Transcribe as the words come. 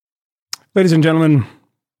Ladies and gentlemen,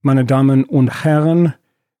 meine Damen und Herren,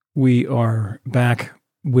 we are back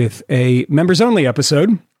with a members-only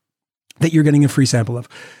episode that you're getting a free sample of.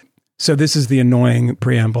 So this is the annoying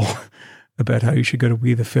preamble about how you should go to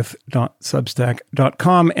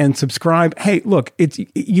wethefifth.substack.com and subscribe. Hey, look,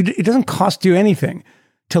 it doesn't cost you anything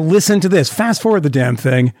to listen to this. Fast forward the damn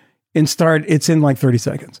thing and start. It's in like 30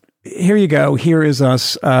 seconds. Here you go. Here is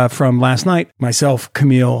us from last night. Myself,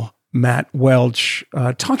 Camille, Matt Welch,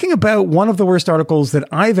 talking about one of the worst articles that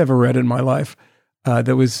I've ever read in my life.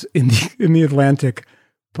 That was in the Atlantic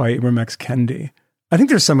by Ibram X. Kendi. I think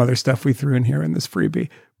there's some other stuff we threw in here in this freebie.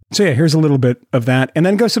 So yeah, here's a little bit of that, and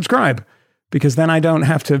then go subscribe, because then I don't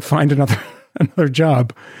have to find another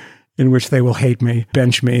job in which they will hate me,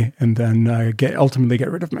 bench me, and then ultimately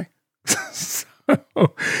get rid of me.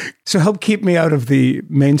 So help keep me out of the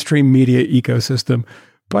mainstream media ecosystem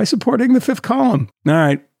by supporting the Fifth Column. All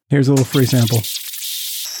right, here's a little free sample.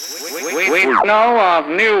 We know of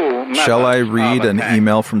new. Shall I read an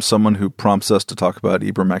email from someone who prompts us to talk about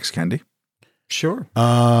Ibram X. Kendi? Sure.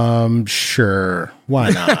 Sure. Why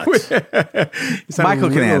not? Michael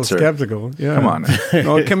can answer. Skeptical. Yeah. Come on.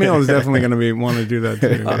 Well, Camille is definitely going to want to do that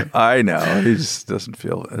too. I know. He just doesn't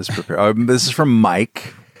feel as prepared. This is from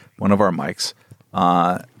Mike, one of our mics.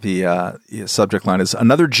 The subject line is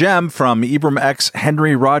another gem from Ibram X.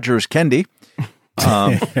 Henry Rogers Kendi.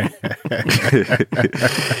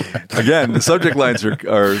 Again, the subject lines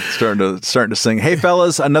are starting to sing. Hey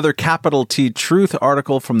fellas, another capital T truth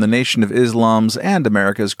article from the Nation of Islam's and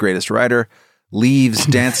America's greatest writer leaves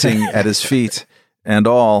dancing at his feet and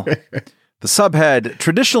all. The subhead: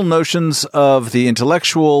 traditional notions of the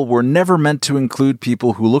intellectual were never meant to include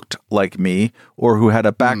people who looked like me or who had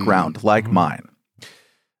a background like mine.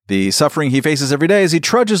 The suffering he faces every day as he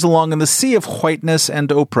trudges along in the sea of whiteness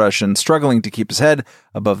and oppression, struggling to keep his head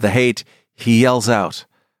above the hate, he yells out,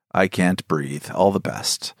 "I can't breathe. All the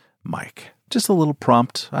best, Mike." Just a little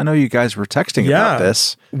prompt. I know you guys were texting about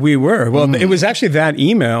this. We were. Well, it was actually that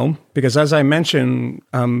email, because as I mentioned,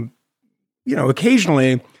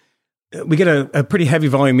 occasionally we get a pretty heavy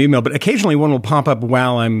volume email, but occasionally one will pop up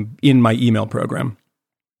while I'm in my email program.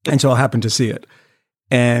 And so I'll happen to see it.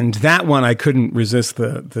 And that one, I couldn't resist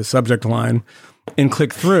the subject line and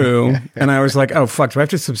click through. And I was like, oh, fuck, do I have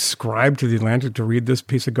to subscribe to The Atlantic to read this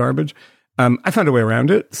piece of garbage? I found a way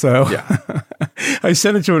around it. So I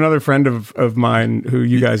sent it to another friend of mine who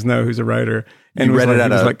you guys know, who's a writer. And you read it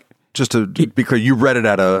at just to be clear, you read it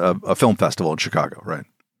at a film festival in Chicago, right?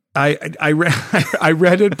 I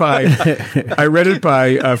read it by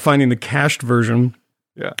finding the cached version.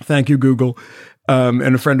 Yeah. Thank you, Google.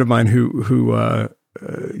 And a friend of mine who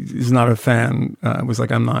is not a fan, was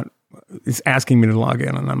like, is asking me to log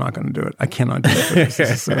in, and I'm not going to do it. I cannot do it.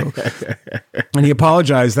 And he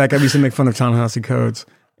apologized. That guy used to make fun of Ta-Nehisi Coates,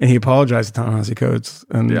 and he apologized to Ta-Nehisi Coates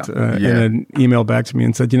and in an email back to me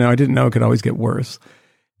and said, I didn't know it could always get worse.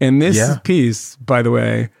 And this piece, by the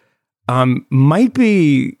way, might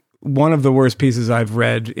be one of the worst pieces I've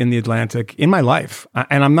read in The Atlantic in my life.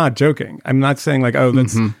 And I'm not joking. I'm not saying like,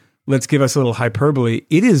 let's give us a little hyperbole.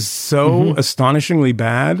 It is so astonishingly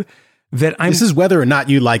bad that This is whether or not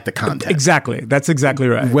you like the content. Exactly. That's exactly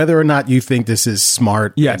right. Whether or not you think this is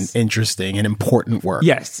smart and interesting and important work.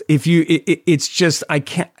 Yes. It's just, I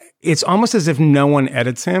can't, it's almost as if no one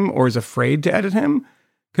edits him or is afraid to edit him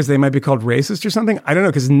because they might be called racist or something. I don't know,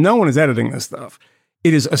 because no one is editing this stuff.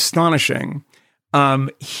 It is astonishing.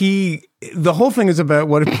 The whole thing is about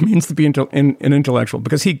what it means to be an intellectual,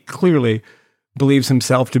 because he clearly believes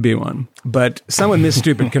himself to be one, but someone this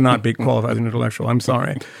stupid cannot be qualified as an intellectual. I'm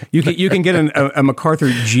sorry. You can get a MacArthur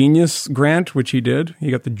Genius Grant, which he did.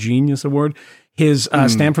 He got the Genius Award. His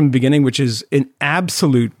Stand from the Beginning, which is an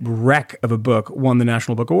absolute wreck of a book, won the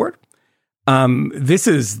National Book Award. This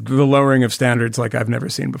is the lowering of standards like I've never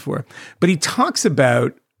seen before. But he talks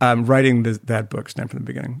about writing that book, Stand from the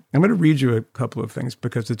Beginning. I'm going to read you a couple of things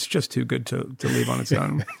because it's just too good to leave on its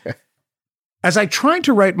own. As I tried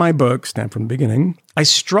to write my book, Stand from the Beginning, I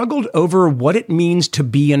struggled over what it means to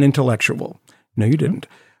be an intellectual. No, you didn't.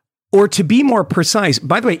 Or to be more precise.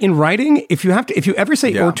 By the way, in writing, if you ever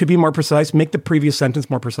say or to be more precise, make the previous sentence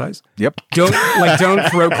more precise. Yep. Don't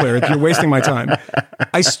throat clear it. You're wasting my time.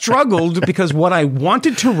 I struggled because what I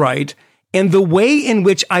wanted to write and the way in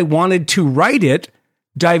which I wanted to write it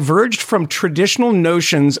diverged from traditional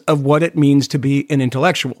notions of what it means to be an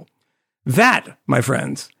intellectual. That, my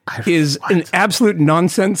friends, is an absolute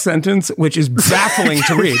nonsense sentence, which is baffling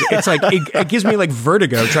to read. It's like, it gives me like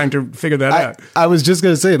vertigo trying to figure that out. I was just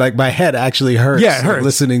going to say, like, my head actually hurts. Yeah, it hurts.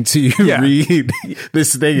 Listening to you read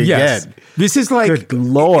this thing again. This is like, good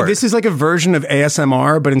Lord. This is like a version of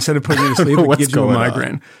ASMR, but instead of putting you to sleep, it gives you a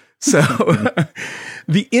migraine. So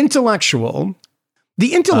the intellectual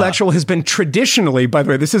has been traditionally, by the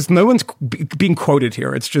way, this is, no one's being quoted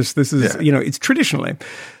here. It's just, this is, it's traditionally.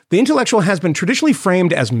 The intellectual has been traditionally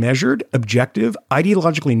framed as measured, objective,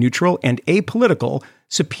 ideologically neutral, and apolitical,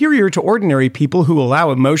 superior to ordinary people who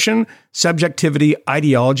allow emotion, subjectivity,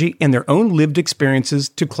 ideology, and their own lived experiences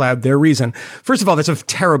to cloud their reason. First of all, that's a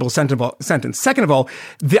terrible sentence. Second of all,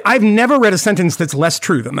 I've never read a sentence that's less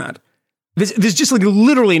true than that. There's just like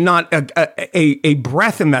literally not a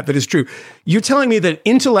breath in that is true. You're telling me that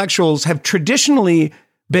intellectuals have traditionally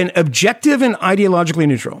been objective and ideologically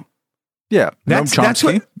neutral. Yeah, that's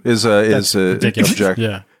Chomsky is object.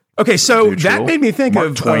 Yeah. Okay, so neutral. That made me think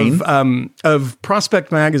of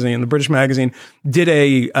Prospect Magazine, the British magazine, did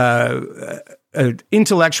a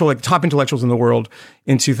intellectual, like top intellectuals in the world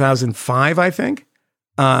in 2005, I think.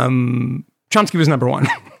 Chomsky was number one.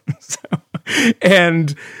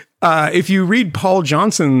 If you read Paul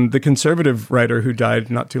Johnson, the conservative writer who died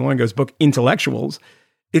not too long ago's book, Intellectuals,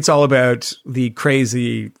 it's all about the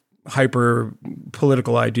crazy, hyper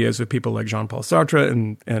political ideas of people like Jean-Paul Sartre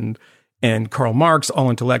and Karl Marx,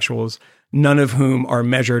 all intellectuals, none of whom are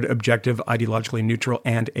measured, objective, ideologically neutral,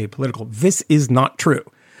 and apolitical. This is not true.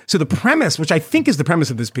 So the premise, which I think is the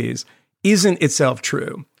premise of this piece, isn't itself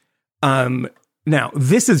true. Now,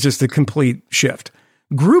 this is just a complete shift.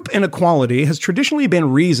 Group inequality has traditionally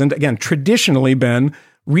been reasoned to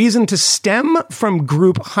stem from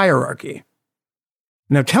group hierarchy.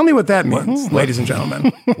 Now, tell me what that means, ladies and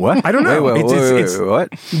gentlemen. What? I don't know. Wait, what?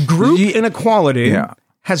 Group inequality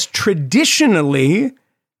has traditionally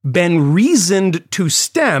been reasoned to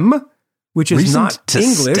stem, which is reasoned not to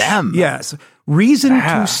English. Stem. Yes. Reasoned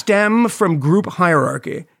to stem from group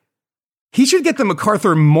hierarchy. He should get the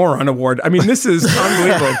MacArthur Moron Award. I mean, this is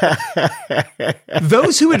unbelievable.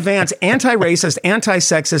 Those who advance anti-racist,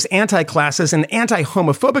 anti-sexist, anti-classist, and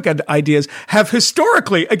anti-homophobic ideas have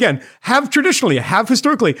historically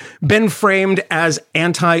been framed as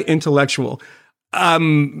anti-intellectual.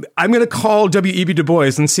 I'm going to call W.E.B. Du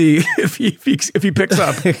Bois and see if he picks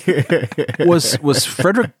up. Was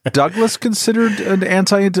Frederick Douglass considered an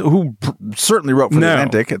who certainly wrote for the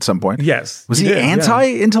Atlantic at some point? Yes. Was he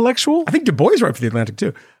anti-intellectual? I think Du Bois wrote for the Atlantic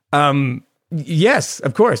too. Yes,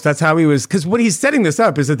 of course. That's how he was. Because what he's setting this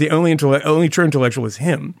up is that the only true intellectual is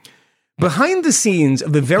him. Behind the scenes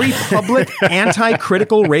of the very public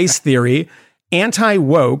anti-critical race theory,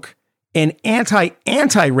 anti-woke, an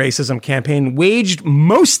anti-racism campaign waged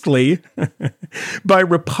mostly by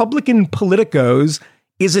Republican politicos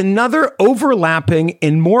is another overlapping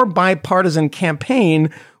and more bipartisan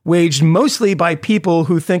campaign waged mostly by people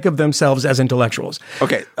who think of themselves as intellectuals.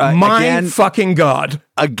 Okay. Fucking God.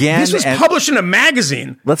 Again. This was published in a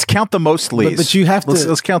magazine. Let's count the mostlies. But you have to.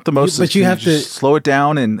 Let's count the mostlies. But you have to slow it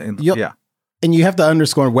down and yeah. And you have to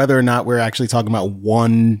underscore whether or not we're actually talking about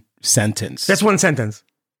one sentence. That's one sentence.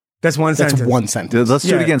 That's one sentence. Let's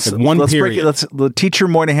do it again. Let's break it. Let's Teacher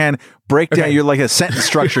Moynihan break down. Okay. You're like a sentence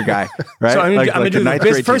structure guy, right? So I'm going to do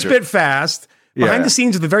the first bit fast. Behind the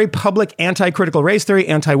scenes of the very public anti-critical race theory,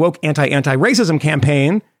 anti-woke, anti-racism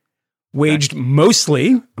campaign, waged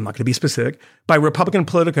mostly, I'm not going to be specific, by Republican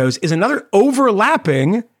politicos, is another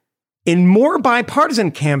overlapping and more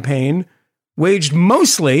bipartisan campaign waged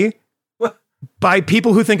mostly by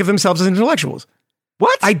people who think of themselves as intellectuals.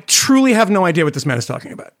 What? I truly have no idea what this man is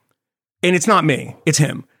talking about. And it's not me, it's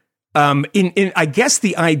him. I guess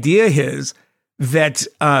the idea is that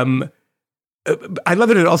I love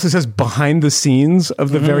that it also says behind the scenes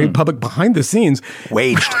of the very public, behind the scenes.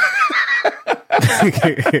 Waged.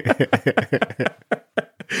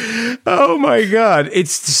 Oh my God.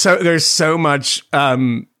 There's so much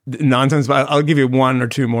nonsense, but I'll give you one or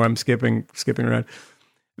two more. I'm skipping around.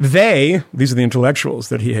 These are the intellectuals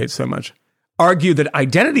that he hates so much, argue that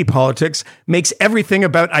identity politics makes everything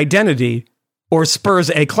about identity or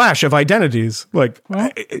spurs a clash of identities. Like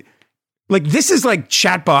this is like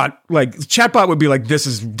chatbot. Like chatbot would be like, this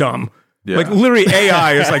is dumb. Yeah. Like literally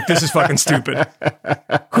AI is like, this is fucking stupid.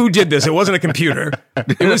 Who did this? It wasn't a computer.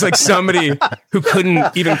 It was like somebody who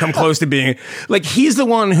couldn't even come close to being like, he's the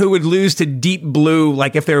one who would lose to Deep Blue.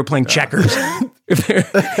 Like if they were playing checkers, I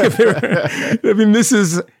mean, this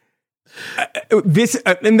is,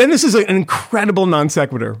 and then this is an incredible non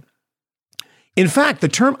sequitur. In fact, the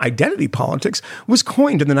term identity politics was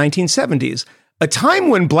coined in the 1970s, a time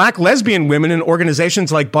when black lesbian women in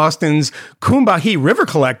organizations like Boston's Combahee River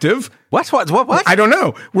Collective, what? I don't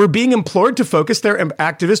know, were being implored to focus their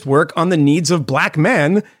activist work on the needs of black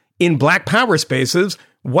men in black power spaces,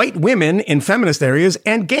 white women in feminist areas,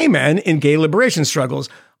 and gay men in gay liberation struggles,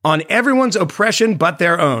 on everyone's oppression but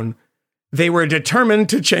their own. They were determined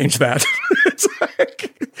to change that. It's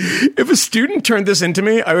like, a student turned this into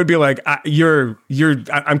me, I would be like,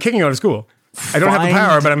 I'm kicking you out of school. I don't have the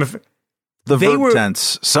power, but the verb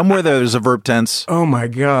tense. Somewhere there's a verb tense. Oh my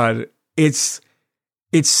God. It's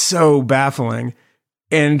so baffling.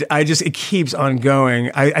 And it keeps on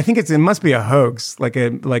going. I think it must be a hoax, like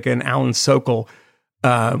an Alan Sokol.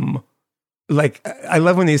 Like, I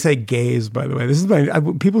love when they say gays, by the way. This is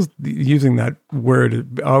people using that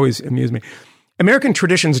word always amuse me. American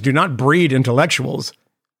traditions do not breed intellectuals.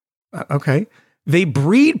 Okay. They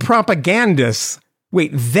breed propagandists.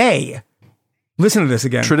 Wait, listen to this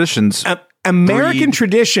again. Traditions. American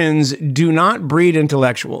traditions do not breed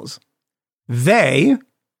intellectuals. The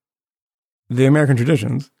American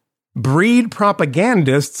traditions, breed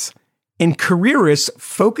propagandists and careerists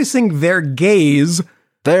focusing their gaze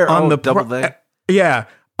on the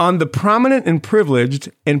prominent and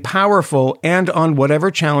privileged and powerful and on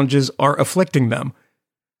whatever challenges are afflicting them.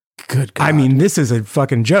 Good God. I mean, this is a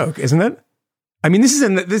fucking joke, isn't it? I mean, this is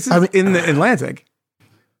in the Atlantic.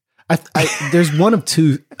 There's one of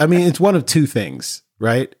two. I mean, it's one of two things,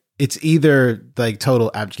 right? It's either like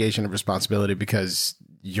total abdication of responsibility because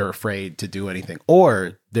you're afraid to do anything,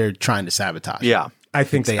 or they're trying to sabotage. Yeah. I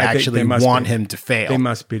think they actually want him to fail. They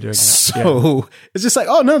must be doing that. So it's just like,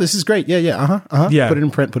 oh no, this is great. Yeah. Yeah. Put it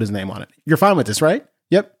in print, put his name on it. You're fine with this, right?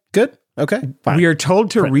 Yep. Good. Okay. Fine. We are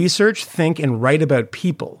told to research, think, and write about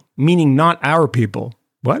people, meaning not our people.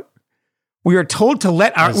 What? We are told to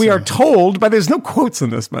but there's no quotes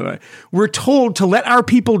in this, by the way. We're told to let our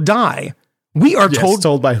people die. We are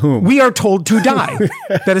told by whom? We are told to die.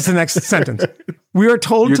 That is the next sentence. We are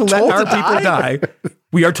told to let our people die.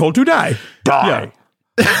 We are told to die. Die. Yeah.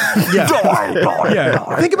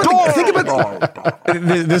 Yeah. Think about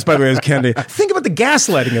this, by the way, is Kennedy. Think about the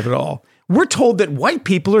gaslighting of it all. We're told that white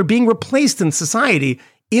people are being replaced in society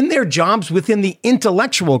in their jobs within the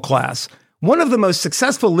intellectual class. One of the most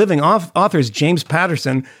successful living authors, James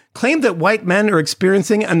Patterson, claimed that white men are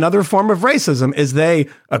experiencing another form of racism as they,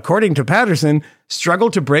 according to Patterson, struggle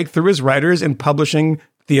to break through as writers in publishing,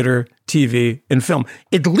 theater, TV, and film.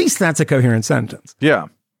 At least that's a coherent sentence. Yeah.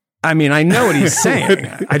 I mean, I know what he's saying.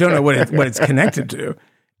 I don't know what it's connected to.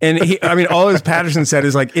 And all his Patterson said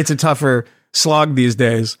is like, it's a tougher slog these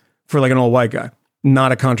days for like an old white guy.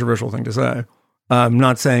 Not a controversial thing to say.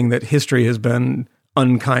 Not saying that history has been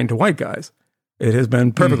unkind to white guys. It has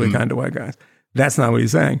been perfectly kind to white guys. That's not what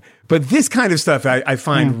he's saying. But this kind of stuff I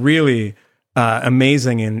find really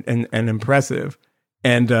amazing and impressive.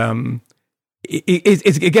 And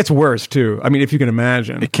it gets worse too. I mean, if you can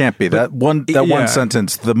imagine. It can't be. That one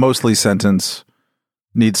sentence, the Mosley sentence,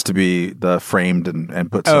 needs to be framed and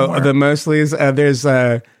put somewhere. Oh, the Mosleys.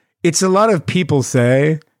 It's a lot of people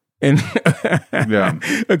say, and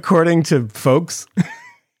according to folks.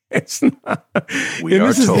 It's not.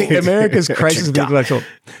 This is America's crisis of the intellectual.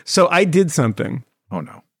 So I did something. Oh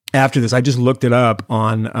no! After this, I just looked it up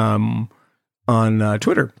on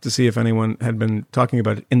Twitter to see if anyone had been talking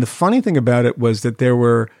about it. And the funny thing about it was that there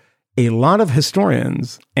were a lot of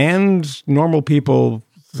historians and normal people,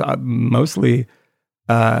 mostly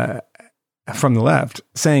from the left,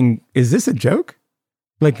 saying, "Is this a joke?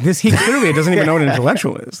 Like this? He clearly doesn't even know what an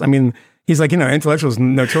intellectual is. I mean, he's like, intellectuals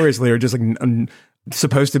notoriously are just like."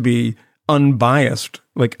 Supposed to be unbiased.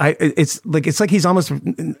 It's like he's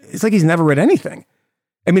never read anything.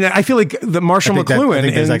 I mean, I feel like the Marshall McLuhan. I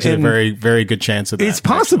think there's actually a very, very good chance of that. It's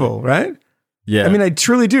possible, actually. Right? Yeah. I mean, I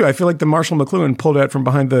truly do. I feel like the Marshall McLuhan pulled out from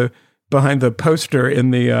behind the poster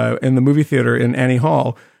in the movie theater in Annie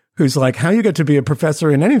Hall, who's like, how you get to be a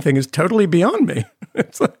professor in anything is totally beyond me.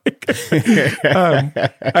 It's like,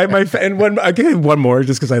 I give one more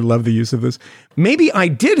just because I love the use of this. Maybe I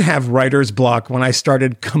did have writer's block when I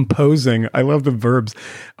started composing. I love the verbs.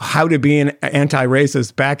 How to be an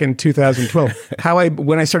anti-racist back in 2012.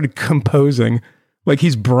 When I started composing, like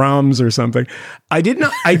he's Brahms or something. I did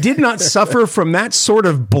not suffer from that sort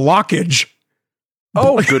of blockage.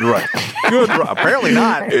 Oh, good right. Good right. Apparently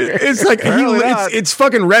not. It's like it's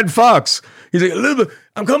fucking Red Fox. He's like, Elizabeth,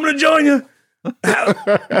 I'm coming to join you.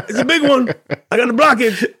 It's a big one. I got a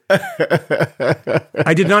blockage.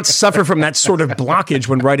 I did not suffer from that sort of blockage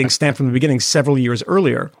when writing Stamped from the Beginning several years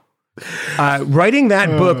earlier. Writing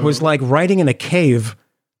that book was like writing in a cave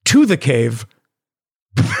to the cave.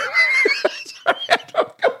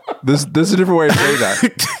 There's a different way to say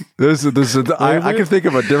that. I can think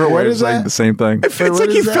of a different way of saying the same thing. It's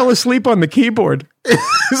like he fell asleep on the keyboard.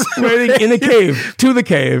 Writing in a cave to the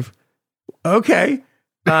cave. Okay.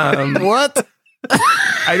 What?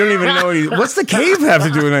 I don't even know. What's the cave have to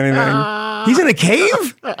do with anything? He's in a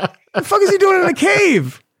cave? What the fuck is he doing in a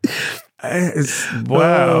cave?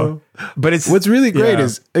 Wow. But what's really great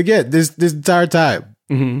is, again, this entire time,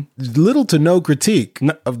 little to no critique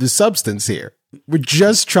of the substance here. We're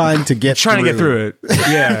just trying to get through it.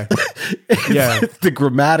 Yeah. Yeah. The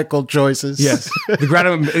grammatical choices. Yes.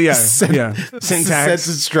 The syntax.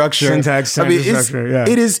 Sentence structure. Syntax, structure. Yeah.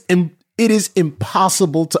 It is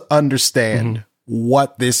impossible to understand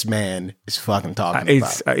what this man is fucking talking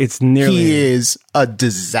about. It's nearly... He is a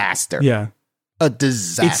disaster. Yeah. A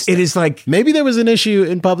disaster. It is like... Maybe there was an issue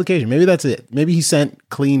in publication. Maybe that's it. Maybe he sent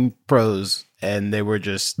clean prose and they were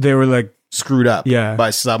like screwed up by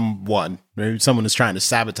someone. Maybe someone is trying to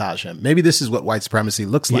sabotage him. Maybe this is what white supremacy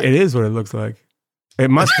looks like. It is what it looks like. It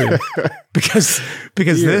must be. because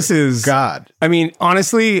this is... God. I mean,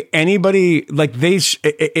 honestly, anybody... Like,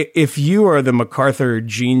 if you are the MacArthur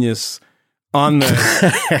genius on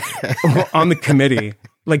the on the committee,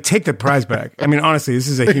 like, take the prize back. I mean, honestly, this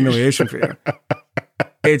is a humiliation for you.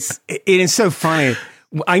 It is so funny.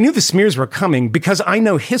 I knew the smears were coming because I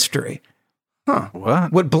know history. Huh.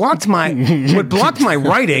 What blocked my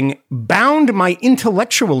writing, bound my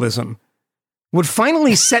intellectualism. What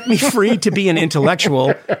finally set me free to be an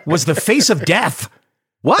intellectual was the face of death.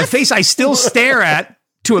 What? The face I still stare at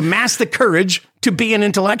to amass the courage to be an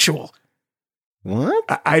intellectual. What?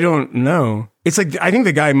 I don't know. It's like, I think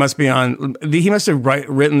the guy must be he must have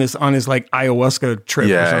written this on his like ayahuasca trip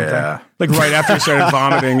or something. Yeah. Like right after he started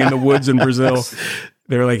vomiting in the woods in Brazil.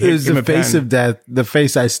 They were like, it was the face of death, the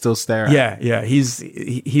face I still stare at. Yeah, yeah. He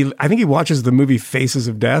I think he watches the movie Faces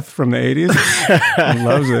of Death from the 80s. He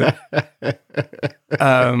loves it.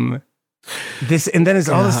 This, and then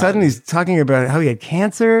all of a sudden he's talking about how he had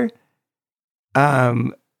cancer.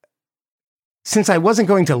 Since I wasn't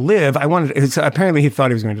going to live, apparently he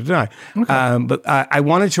thought he was going to die. Okay. But I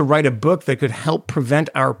wanted to write a book that could help prevent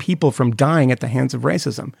our people from dying at the hands of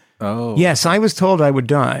racism. Oh. Yes, I was told I would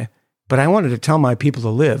die. But I wanted to tell my people to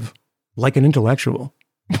live like an intellectual.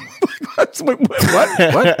 What?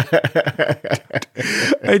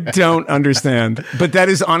 I don't understand. But that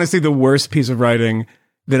is honestly the worst piece of writing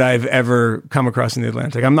that I've ever come across in the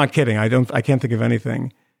Atlantic. I'm not kidding. I can't think of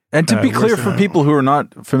anything. And to be clear, for people who are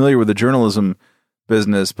not familiar with the journalism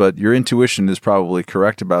business, but your intuition is probably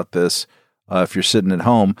correct about this. If you're sitting at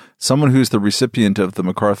home, someone who's the recipient of the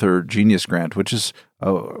MacArthur Genius Grant, which is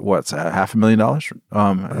what's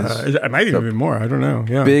 $500,000? It might even be more. I don't know.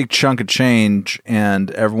 Yeah, big chunk of change,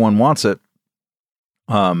 and everyone wants it.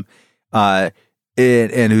 And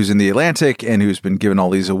who's in the Atlantic and who's been given all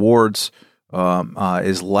these awards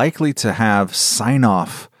is likely to have sign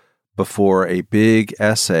off before a big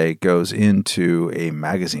essay goes into a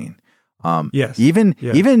magazine. Yes. Even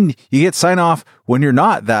you get sign off when you're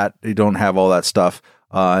not that, you don't have all that stuff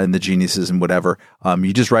and the geniuses and whatever.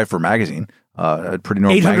 You just write for a magazine, a pretty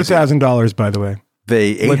normal $800,000, by the way.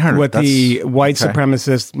 What the white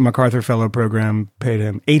supremacist MacArthur Fellow program paid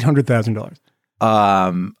him $800,000.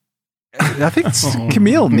 I think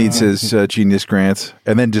Camille needs his genius grant,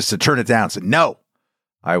 and then just to turn it down, say no.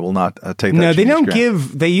 I will not take that. No, they don't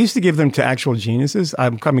grant. They used to give them to actual geniuses.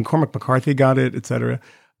 I mean, Cormac McCarthy got it, etc.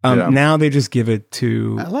 Now they just give it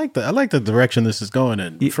to... I like the direction this is going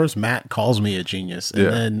in. First, Matt calls me a genius, and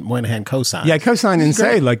then Moynihan co-signs. Yeah, co-sign and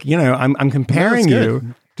say, like, I'm comparing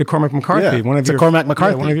you to Cormac McCarthy, one of your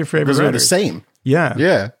favorite because they're the same.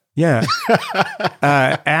 Yeah.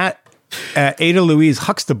 At Ada Louise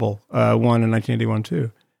Huxtable won in 1981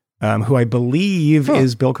 too, who I believe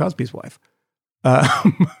is Bill Cosby's wife.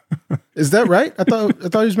 Is that right? I thought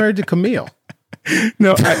he was married to Camille.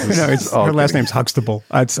 No, it's her last name's Huxtable.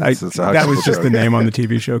 That was just the name on the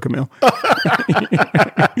TV show, Camille.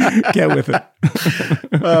 Get with it.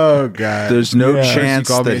 Oh God! There's no chance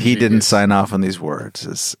that he didn't sign off on these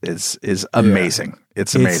words. Is amazing.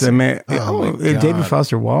 It's amazing. David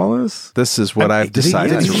Foster Wallace. This is what I've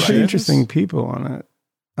decided to write. Interesting people on it.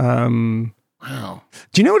 Wow.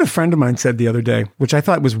 Do you know what a friend of mine said the other day, which I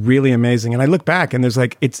thought was really amazing? And I look back and there's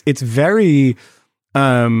like, it's very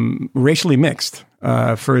racially mixed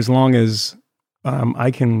for as long as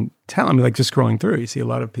I can tell. I'm like just scrolling through. You see a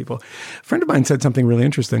lot of people. A friend of mine said something really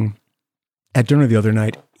interesting at dinner the other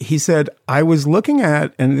night. He said, I was looking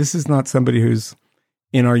at, and this is not somebody who's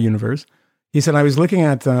in our universe. He said, I was looking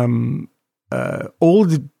at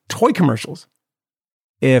old toy commercials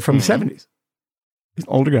from the 70s. He's an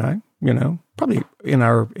older guy, probably in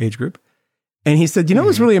our age group. And he said, it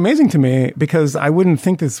was really amazing to me because I wouldn't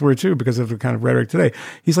think this were true because of the kind of rhetoric today.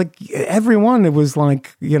 He's like, everyone, it was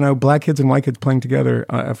like, black kids and white kids playing together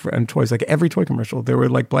and toys. Like every toy commercial, there were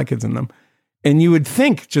like black kids in them. And you would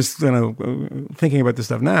think, just, thinking about this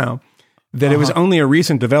stuff now, that it was only a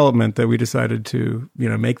recent development that we decided to,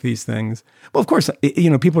 make these things. Well, of course,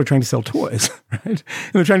 people are trying to sell toys, right?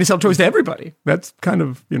 And they're trying to sell toys to everybody. That's kind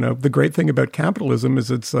of, the great thing about capitalism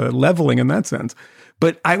is it's leveling in that sense.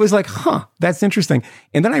 But I was like, that's interesting.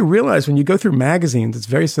 And then I realized when you go through magazines, it's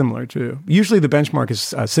very similar too. Usually the benchmark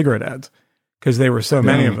is cigarette ads because there were so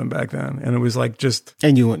many of them back then. And it was like just...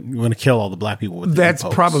 And you want to kill all the black people with That's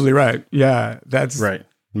impulse. probably right. Yeah, that's... Right.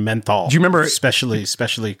 Menthol. Do you remember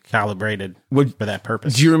specially calibrated for that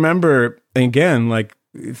purpose? Do you remember again? Like,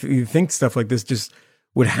 if you think stuff like this just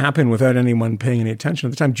would happen without anyone paying any attention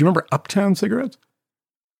at the time. Do you remember Uptown cigarettes?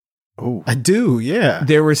 Oh, I do. Yeah,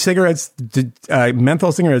 there were cigarettes,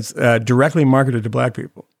 menthol cigarettes, directly marketed to black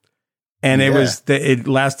people, and it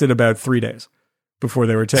lasted about 3 days before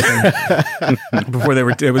they were taken.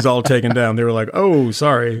 It was all taken down. They were like, "Oh,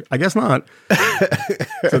 sorry, I guess not."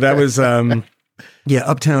 So that was. Yeah,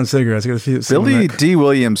 Uptown cigarettes. Billy D.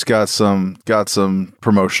 Williams got some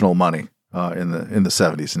promotional money in the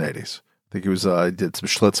 70s and 80s. I think he did some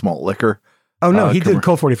Schlitz malt liquor. Oh no, he did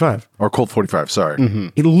Colt 45 or Colt 45.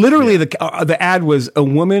 Sorry, He literally the ad was a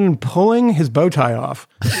woman pulling his bow tie off,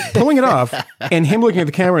 pulling it off, and him looking at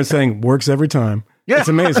the camera and saying, "Works every time." Yeah, it's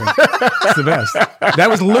amazing. It's the best. That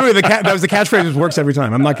was literally the catchphrase. Was "Works every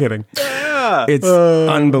time." I'm not kidding. Yeah, it's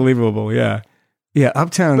unbelievable. Yeah. Yeah,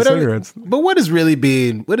 Uptown cigarettes. But what is really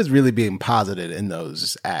being posited in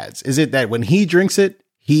those ads? Is it that when he drinks it,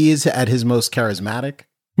 he is at his most charismatic?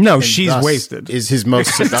 No, she's wasted. Is his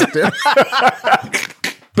most seductive?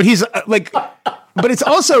 But he's but it's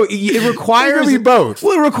also it requires it both.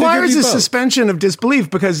 Well, it requires a suspension of disbelief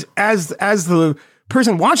because as the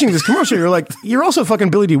person watching this commercial, you're like, you're also fucking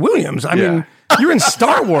Billy D. Williams. I mean, you're in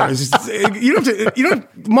Star Wars.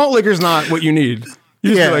 Malt liquor's not what you need.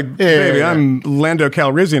 You just be like, baby, I'm Lando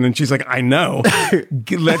Calrissian, and she's like, I know.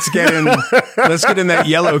 Let's get in that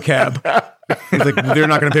yellow cab. He's like, they're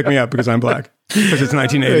not going to pick me up because I'm black because it's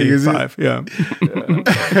 1985. Yeah.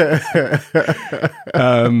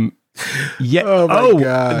 Yeah. Oh my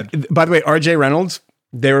God. By the way, R.J. Reynolds,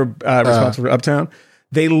 they were responsible for Uptown.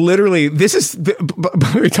 They literally,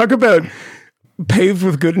 we talk about paved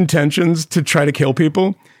with good intentions to try to kill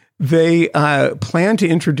people. They plan to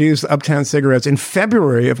introduce Uptown cigarettes in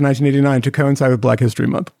February of 1989 to coincide with Black History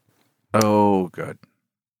Month. Oh, good.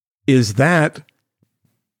 Is that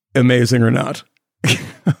amazing or not?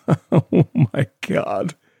 Oh my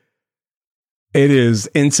God. It is.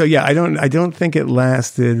 And so, yeah, I don't think it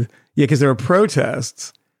lasted. Yeah, because there were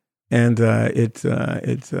protests and they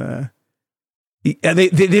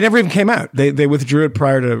never even came out. They withdrew it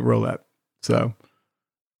prior to rollout. So,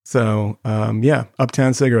 yeah,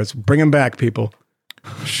 Uptown cigarettes. Bring them back, people.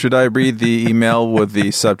 Should I read the email with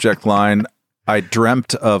the subject line, I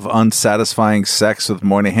dreamt of unsatisfying sex with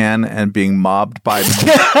Moynihan and being mobbed by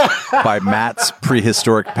Matt's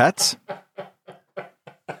prehistoric pets?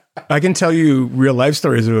 I can tell you real life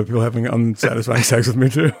stories of people having unsatisfying sex with me,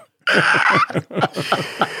 too.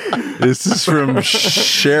 This is from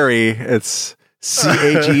Sherry. It's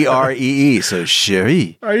Cheree. So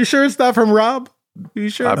Sherry. Are you sure it's not from Rob? Are you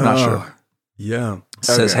sure? I'm not sure. Yeah.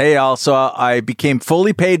 Says, hey, also, I became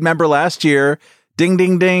fully paid member last year. Ding,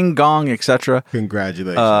 ding, ding, gong, etc.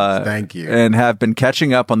 Congratulations. Thank you. And have been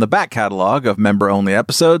catching up on the back catalog of member-only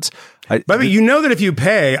episodes. By the way, you know that if you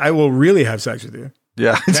pay, I will really have sex with you.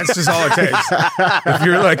 Yeah. That's just all it takes. If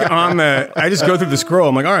you're like I just go through the scroll.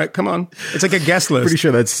 I'm like, all right, come on. It's like a guest list. Pretty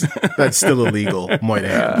sure that's still illegal,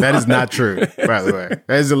 Moynihan. That is not true, by the way.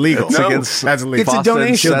 That is illegal. That's illegal. It's a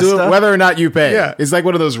donation. She'll do it whether or not you pay. Yeah. It's like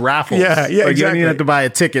one of those raffles. Yeah, like exactly. You have to buy a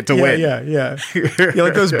ticket to win. Yeah. Yeah,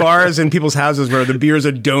 like those bars in people's houses where the beer's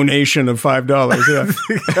a donation of $5.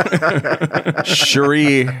 Yeah.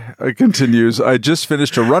 Cherie continues, I just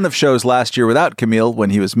finished a run of shows last year without Camille when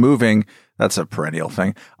he was moving. That's a perennial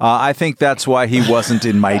thing. I think that's why he wasn't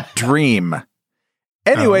in my dream.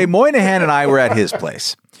 Anyway, Moynihan and I were at his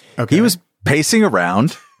place. Okay. He was pacing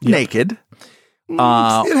around naked.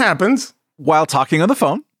 It happens. While talking on the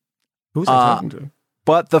phone. Who was I talking to?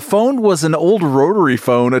 But the phone was an old rotary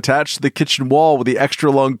phone attached to the kitchen wall with the extra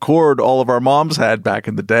long cord all of our moms had back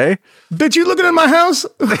in the day. Bitch, you looking at my house?